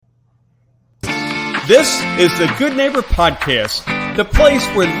This is the Good Neighbor Podcast, the place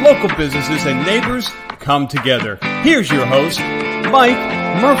where local businesses and neighbors come together. Here's your host, Mike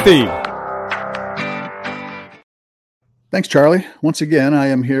Murphy. Thanks, Charlie. Once again, I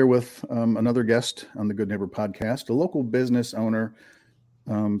am here with another guest on the Good Neighbor Podcast, a local business owner,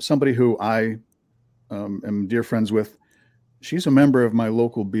 somebody who I am dear friends with. She's a member of my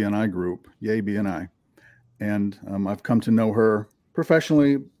local BNI group, Yay BNI, and I've come to know her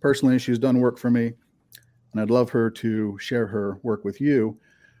professionally, personally. She's done work for me, and I'd love her to share her work with you.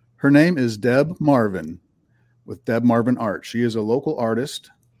 Her name is Deb Marvin with Deb Marvin Art. She is a local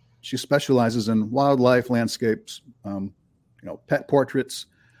artist. She specializes in wildlife, landscapes, pet portraits.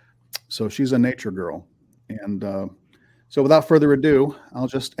 So she's a nature girl. And so without further ado, I'll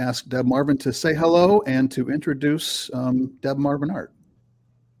just ask Deb Marvin to say hello and to introduce Deb Marvin Art.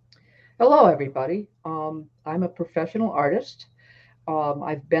 Hello, everybody. I'm a professional artist.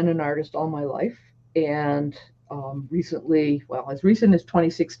 I've been an artist all my life, and recently, as recent as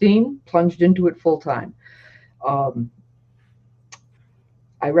 2016, plunged into it full time.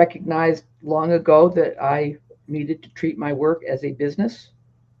 I recognized long ago that I needed to treat my work as a business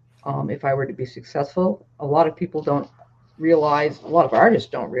if I were to be successful. A lot of people don't realize, a lot of artists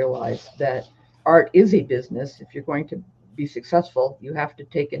don't realize that art is a business. If you're going to be successful, you have to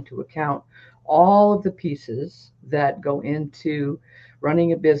take into account all of the pieces that go into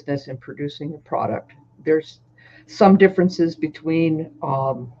running a business and producing a product. There's some differences between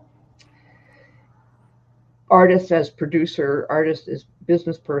artist as producer, artist as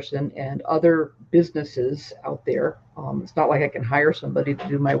business person, and other businesses out there. It's not like I can hire somebody to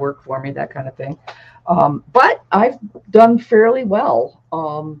do my work for me, that kind of thing. But I've done fairly well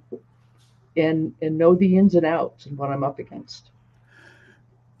and know the ins and outs and what I'm up against.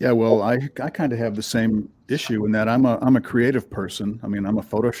 Yeah, well, I kind of have the same issue in that I'm a creative person. I mean, I'm a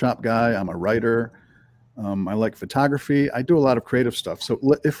Photoshop guy. I'm a writer. I like photography. I do a lot of creative stuff. So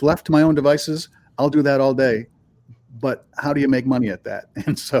if left to my own devices, I'll do that all day. But how do you make money at that?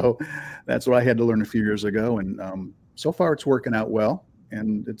 And so that's what I had to learn a few years ago. And so far it's working out well.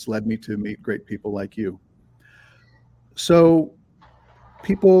 And it's led me to meet great people like you. So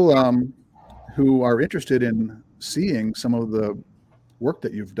people who are interested in seeing some of the work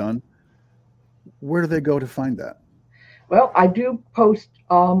that you've done, where do they go to find that? Well, I do post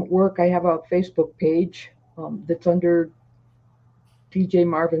work. I have a Facebook page that's under DJ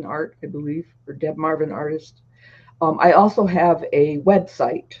Marvin Art, I believe, or Deb Marvin Artist. I also have a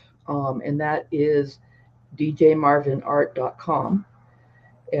website, and that is djmarvinart.com.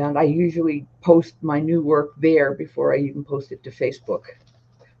 And I usually post my new work there before I even post it to Facebook.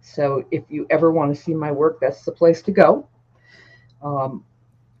 So if you ever want to see my work, that's the place to go.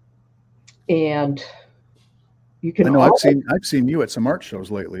 And you can. I know I've seen you at some art shows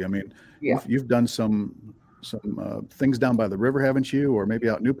lately. I mean, yeah. You've done some things down by the river, haven't you? Or maybe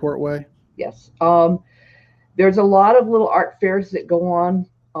out Newport way? Yes. There's a lot of little art fairs that go on.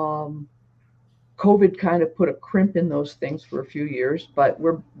 COVID kind of put a crimp in those things for a few years, but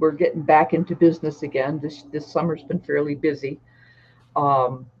we're getting back into business again. This summer's been fairly busy.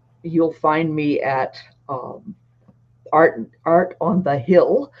 You'll find me at Art on the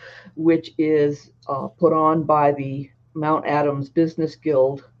Hill, which is put on by the Mount Adams Business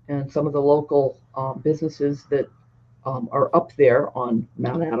Guild and some of the local businesses that are up there on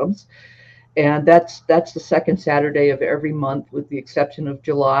Mount Adams. And that's the second Saturday of every month, with the exception of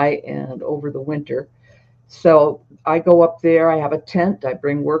July and over the winter. So I go up there. I have a tent. I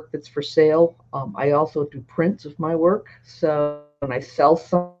bring work that's for sale. I also do prints of my work. So when I sell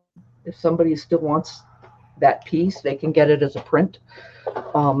some, if somebody still wants that piece, they can get it as a print.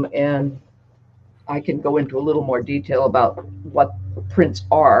 And I can go into a little more detail about what prints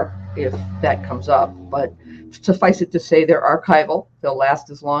are if that comes up. But suffice it to say, they're archival. They'll last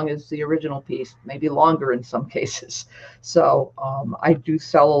as long as the original piece, maybe longer in some cases. So I do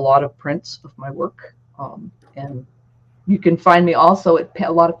sell a lot of prints of my work. And you can find me also at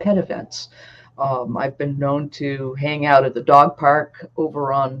a lot of pet events. I've been known to hang out at the dog park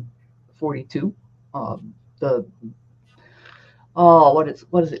over on 42. What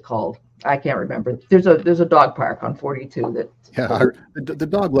is it called? I can't remember. There's a dog park on 42 that. Yeah, the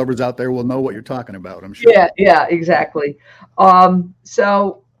dog lovers out there will know what you're talking about, I'm sure. Yeah, exactly.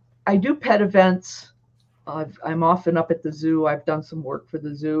 So I do pet events. I'm often up at the zoo. I've done some work for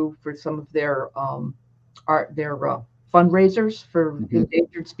the zoo for some of their fundraisers for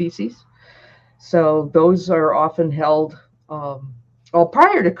endangered species. So those are often held.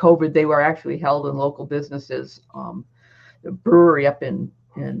 Prior to COVID, they were actually held in local businesses. The brewery up in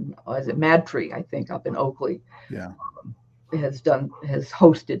is it Mad Tree, I think, up in Oakley. Yeah. has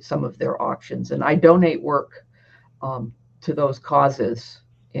hosted some of their auctions, and I donate work to those causes.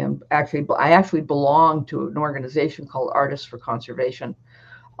 And I actually belong to an organization called Artists for Conservation,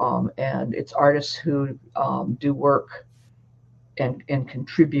 and it's artists who do work and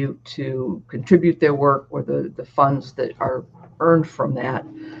contribute their work or the funds that are earned from that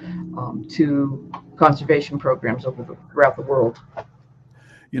to conservation programs throughout the world.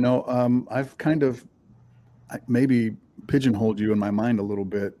 I've kind of maybe pigeonholed you in my mind a little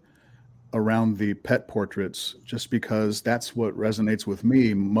bit around the pet portraits, just because that's what resonates with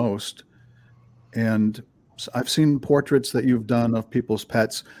me most. And I've seen portraits that you've done of people's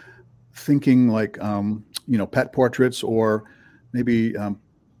pets, thinking like, pet portraits, or maybe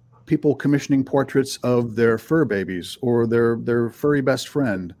people commissioning portraits of their fur babies or their furry best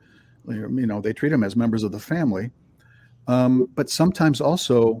friend. They treat them as members of the family. But sometimes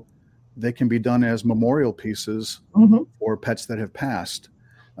also they can be done as memorial pieces for pets that have passed,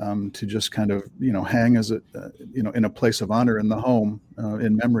 to just kind of, hang as in a place of honor in the home,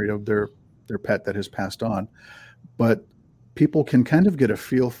 in memory of their pet that has passed on. But people can kind of get a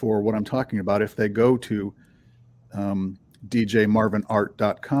feel for what I'm talking about if they go to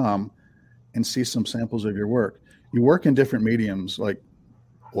djmarvinart.com and see some samples of your work. You work in different mediums like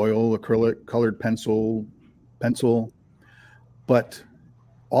oil, acrylic, colored pencil, but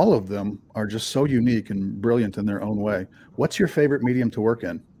all of them are just so unique and brilliant in their own way. What's your favorite medium to work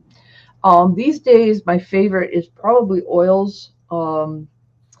in? These days, my favorite is probably oils,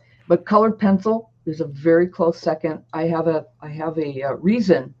 but colored pencil is a very close second. I have a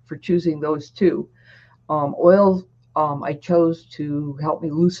reason for choosing those two. Oils, I chose to help me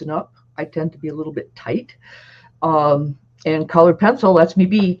loosen up. I tend to be a little bit tight, and colored pencil lets me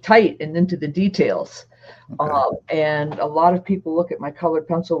be tight and into the details. Okay. And a lot of people look at my colored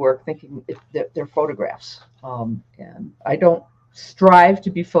pencil work thinking they're photographs, and I don't strive to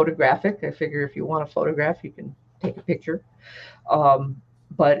be photographic. I figure if you want to photograph, you can take a picture,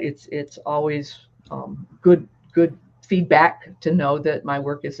 but it's always good feedback to know that my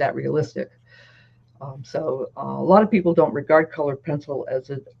work is that realistic. So a lot of people don't regard colored pencil as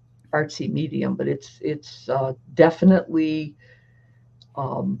an artsy medium, but it's definitely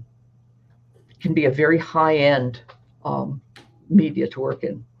can be a very high-end media to work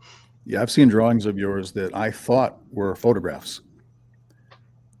in. Yeah, I've seen drawings of yours that I thought were photographs.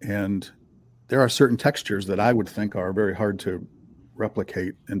 And there are certain textures that I would think are very hard to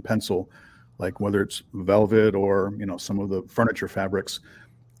replicate in pencil, like whether it's velvet or, some of the furniture fabrics.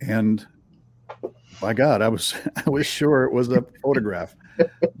 And by God, I was sure it was a photograph,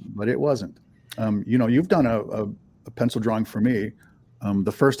 but it wasn't. You've done a pencil drawing for me.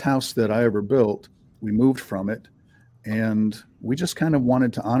 The first house that I ever built, we moved from it, and we just kind of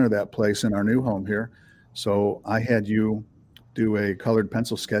wanted to honor that place in our new home here. So I had you do a colored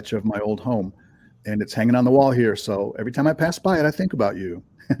pencil sketch of my old home, and it's hanging on the wall here. So every time I pass by it, I think about you,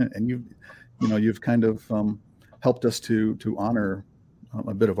 and you've kind of helped us to honor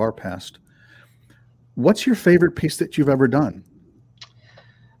a bit of our past. What's your favorite piece that you've ever done?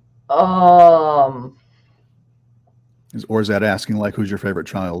 Or is that asking like who's your favorite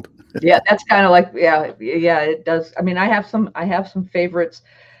child? Yeah, that's kind of like, yeah, it does. I mean, I have some favorites.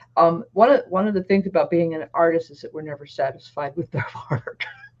 One of the things about being an artist is that we're never satisfied with our work.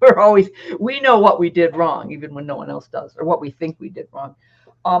 We know what we did wrong, even when no one else does, or what we think we did wrong.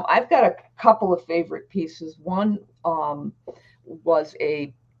 I've got a couple of favorite pieces. One was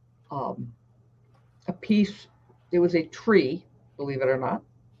a piece. It was a tree, believe it or not,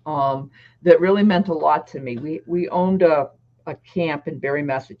 that really meant a lot to me. We owned a camp in Barre,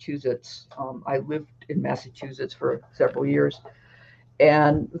 Massachusetts. I lived in Massachusetts for several years,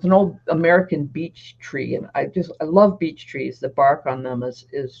 and it's an old American beech tree, and I love beech trees. The bark on them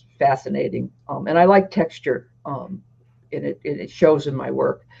is fascinating, and I like texture, and it shows in my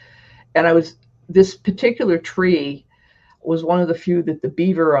work. And this particular tree was one of the few that the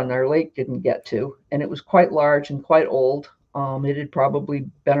beaver on our lake didn't get to, and it was quite large and quite old. It had probably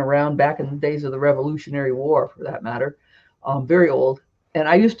been around back in the days of the Revolutionary War, for that matter, very old. And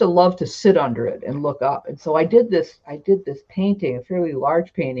I used to love to sit under it and look up. And so I did this painting, a fairly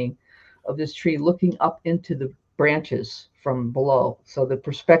large painting of this tree looking up into the branches from below. So the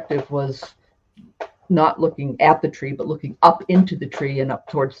perspective was not looking at the tree, but looking up into the tree and up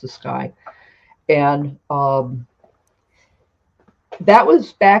towards the sky. And that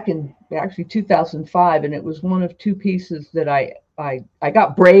was back in actually 2005, and it was one of two pieces that I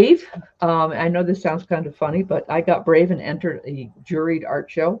got brave. I know this sounds kind of funny, but I got brave and entered a juried art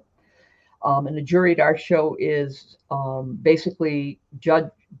show. And a juried art show is basically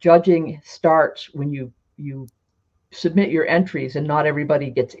judging starts when you submit your entries and not everybody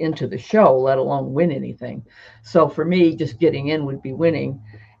gets into the show, let alone win anything. So for me, just getting in would be winning.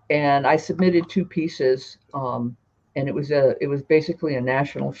 And I submitted 2 pieces, and it was basically a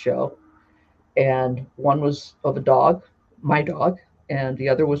national show. And one was of a dog, my dog, and the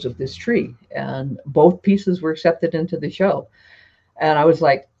other was of this tree. And both pieces were accepted into the show. And I was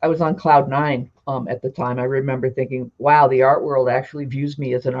on cloud nine at the time. I remember thinking, wow, the art world actually views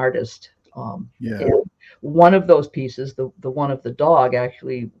me as an artist. Yeah. And one of those pieces, the one of the dog,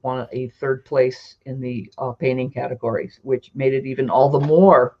 actually won a 3rd place in the painting categories, which made it even all the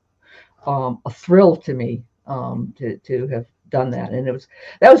more a thrill to me to have done that. And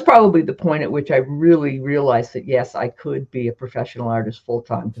that was probably the point at which I really realized that, yes, I could be a professional artist full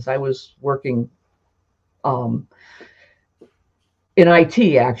time, because I was working in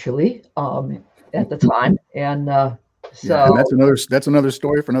IT actually at the time. And so yeah, and that's another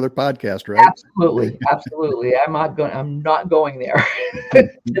story for another podcast, right? Absolutely. I'm not going there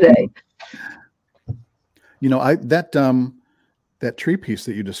today. You know, that tree piece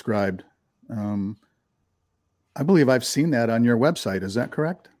that you described, I believe I've seen that on your website. Is that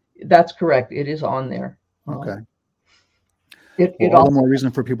correct? That's correct. It is on there. Okay. It all also, the more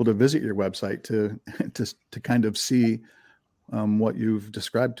reason for people to visit your website to kind of see what you've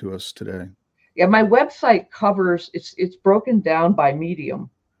described to us today. Yeah, my website covers, it's broken down by medium,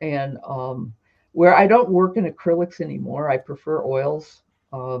 and where I don't work in acrylics anymore, I prefer oils,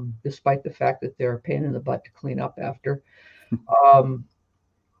 despite the fact that they're a pain in the butt to clean up after.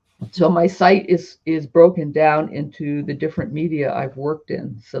 So my site is broken down into the different media I've worked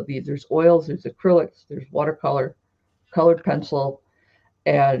in. So there's oils, there's acrylics, there's watercolor, colored pencil,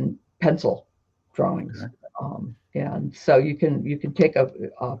 and pencil drawings. Okay. And so you can take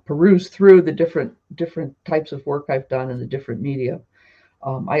a peruse through the different types of work I've done in the different media.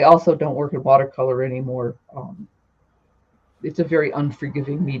 I also don't work in watercolor anymore. It's a very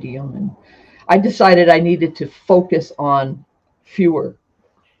unforgiving medium, and I decided I needed to focus on fewer,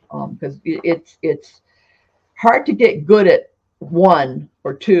 because it's hard to get good at 1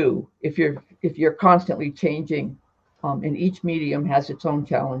 or 2 if you're constantly changing, and each medium has its own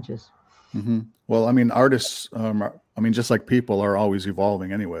challenges. Mm-hmm. Well, I mean, artists, just like people, are always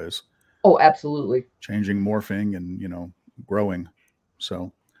evolving anyways. Oh, absolutely. Changing, morphing, and, growing.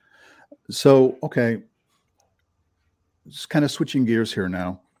 So okay. Just kind of switching gears here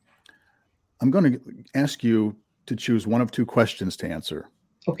now. I'm going to ask you to choose one of 2 questions to answer.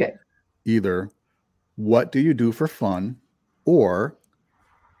 Okay. Either what do you do for fun, or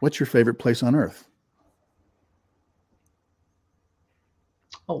what's your favorite place on earth?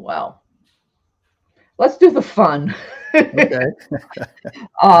 Oh, wow. Let's do the fun. Okay.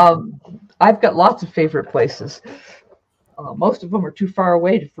 I've got lots of favorite places. Most of them are too far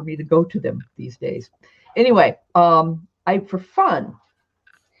away for me to go to them these days. Anyway, for fun,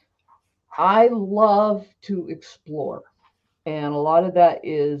 I love to explore. And a lot of that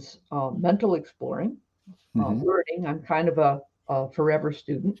is mental exploring, learning. I'm kind of a forever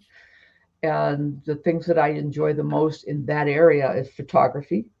student. And the things that I enjoy the most in that area is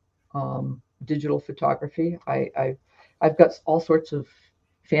photography, digital photography. I've got all sorts of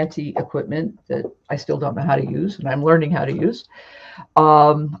fancy equipment that I still don't know how to use, and I'm learning how to use.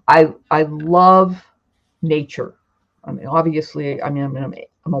 I love nature. I mean, obviously, I'm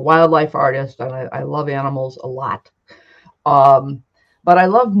a wildlife artist, and I love animals a lot. But I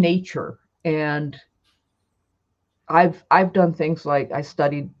love nature, and I've done things like I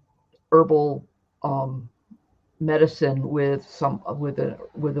studied herbal medicine with a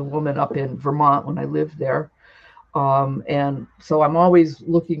woman up in Vermont when I lived there, and so I'm always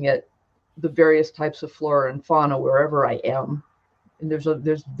looking at the various types of flora and fauna wherever I am. And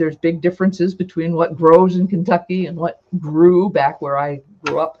there's big differences between what grows in Kentucky and what grew back where I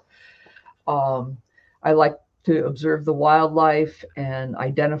grew up. I like to observe the wildlife and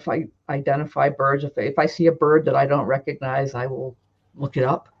identify birds. If I see a bird that I don't recognize, I will look it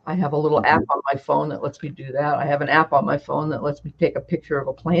up. I have a little app on my phone that lets me do that. I have an app on my phone that lets me take a picture of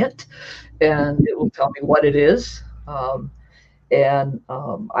a plant, and it will tell me what it is. I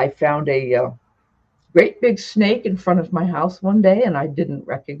found a great big snake in front of my house one day, and I didn't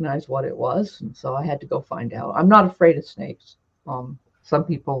recognize what it was, and so I had to go find out. I'm not afraid of snakes. Some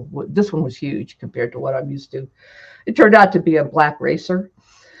people this one was huge compared to what I'm used to. It turned out to be a black racer.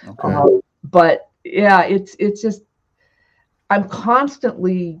 Okay. But yeah, it's just, I'm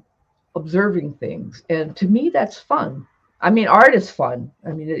constantly observing things, and to me that's fun. I mean, art is fun.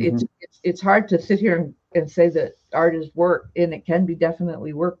 I mean, it's hard to sit here and say that art is work, and it can be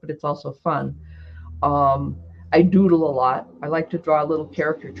definitely work, but it's also fun. I doodle a lot. I like to draw little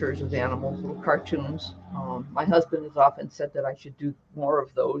caricatures of animals, little cartoons. My husband has often said that I should do more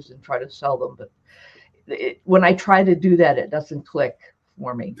of those and try to sell them, but when I try to do that, it doesn't click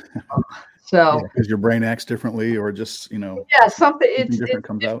for me. So because your brain acts differently, or just something different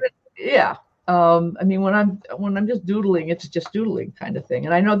comes out. Yeah. I mean, when I'm just doodling, it's just doodling kind of thing.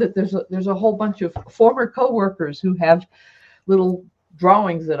 And I know that there's a whole bunch of former coworkers who have little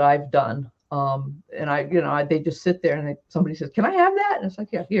drawings that I've done. And they just sit there and somebody says, "Can I have that?" And it's like,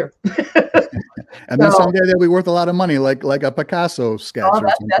 "Yeah, here." And then someday they'll be worth a lot of money, like a Picasso sketch or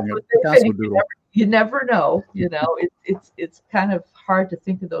something. That's what Picasso you never know. It's kind of hard to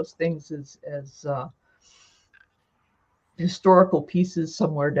think of those things as historical pieces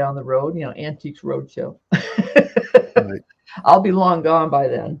somewhere down the road. Antiques Roadshow. Right. I'll be long gone by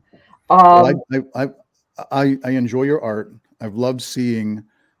then. I enjoy your art. I've loved seeing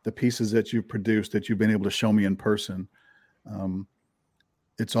the pieces that you've produced, that you've been able to show me in person.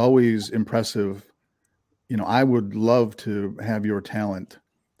 It's always impressive. I would love to have your talent,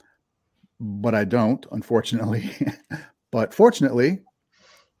 but I don't, unfortunately. But fortunately,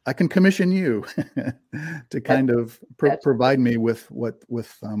 I can commission you to kind of provide me with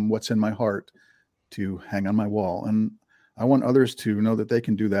what's in my heart to hang on my wall. And I want others to know that they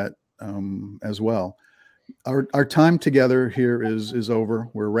can do that as well. Our time together here is over.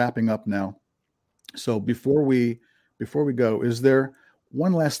 We're wrapping up now. So before we go, is there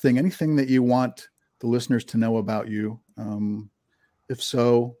one last thing, anything that you want the listeners to know about you? If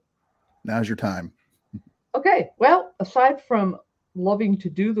so, now's your time. Okay. Well, aside from loving to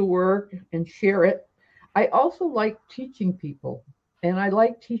do the work and share it, I also like teaching people, and I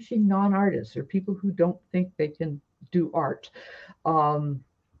like teaching non-artists or people who don't think they can do art.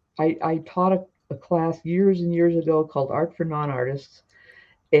 I taught a class years and years ago called Art for Non-Artists,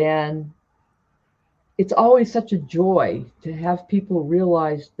 and it's always such a joy to have people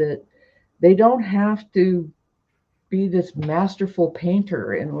realize that they don't have to be this masterful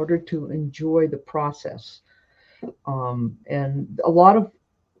painter in order to enjoy the process. And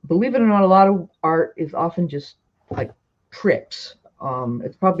believe it or not, a lot of art is often just like tricks.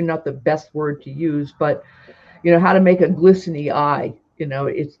 It's probably not the best word to use, but how to make a glistening eye.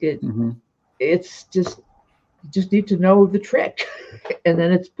 It's just you just need to know the trick, and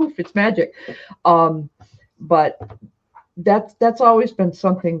then it's poof, it's magic. But that's always been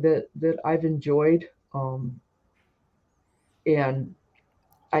something that I've enjoyed. And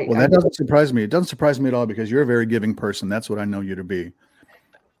that doesn't surprise me. It doesn't surprise me at all, because you're a very giving person. That's what I know you to be.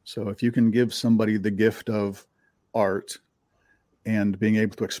 So if you can give somebody the gift of art and being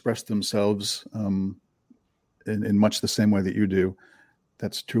able to express themselves in much the same way that you do,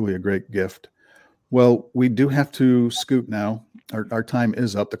 that's truly a great gift. Well, we do have to scoot now. Our time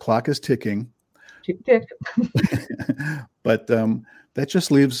is up. The clock is ticking. Tick. But that just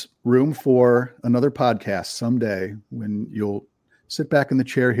leaves room for another podcast someday when you'll sit back in the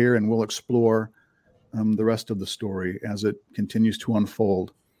chair here and we'll explore the rest of the story as it continues to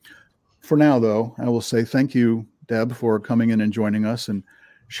unfold. For now, though, I will say thank you, Deb, for coming in and joining us and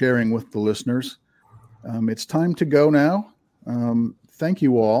sharing with the listeners. It's time to go now. Thank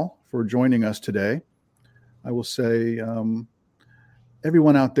you all for joining us today. I will say,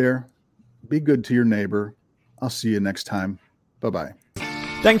 everyone out there, be good to your neighbor. I'll see you next time. Bye-bye.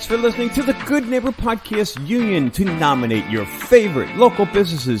 Thanks for listening to the Good Neighbor Podcast Union. To nominate your favorite local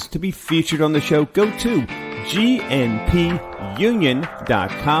businesses to be featured on the show, go to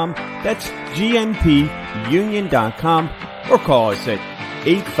gnpunion.com. That's gnpunion.com, or call us at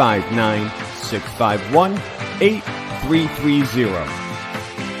 859-651-8330.